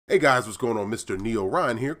Hey guys, what's going on? Mr. Neo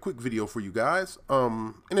Ryan here. Quick video for you guys.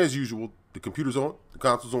 And as usual, the computer's on, the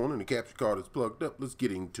console's on, and the capture card is plugged up. Let's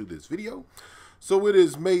get into this video. So it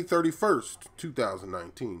is May 31st,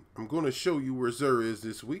 2019. I'm going to show you where Xur is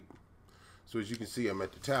this week. So as you can see, I'm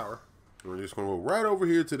at the tower. We're just going to go right over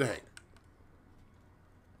here to the hangar.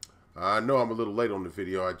 I know I'm a little late on the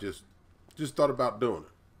video. I just thought about doing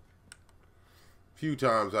it. A few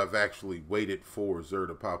times I've actually waited for Xur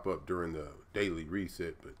to pop up during the daily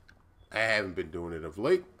reset, but I haven't been doing it of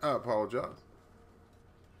late. I apologize.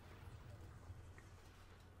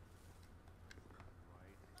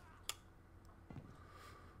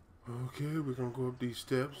 Okay, we're gonna go up these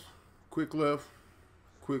steps. Quick left,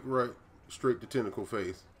 quick right, straight to tentacle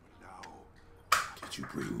face. Did you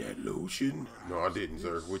bring that lotion? No, I didn't,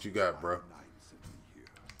 Xur. What you got, bro?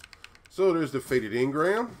 So there's the Fated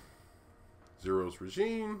Engram, Zero's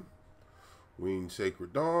Regime, Winged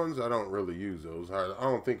Sacred Dawns. I don't really use those. I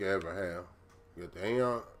don't think I ever have. We got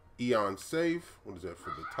the Aeon Safe. What is that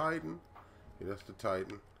for the Titan? Yeah, that's the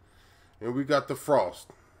Titan. And we got the Frost.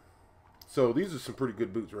 So these are some pretty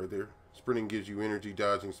good boots right there. Sprinting gives you energy.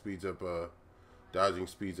 Dodging speeds up. Dodging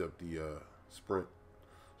speeds up the sprint.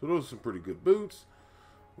 So those are some pretty good boots.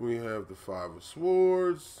 We have the Five of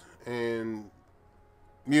Swords, and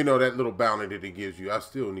you know that little bounty that it gives you. I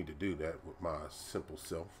still need to do that with my simple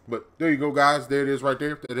self. But there you go, guys. There it is right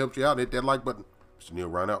there. If that helps you out, hit that like button. Mr. Neo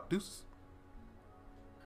Ryan out. Deuces.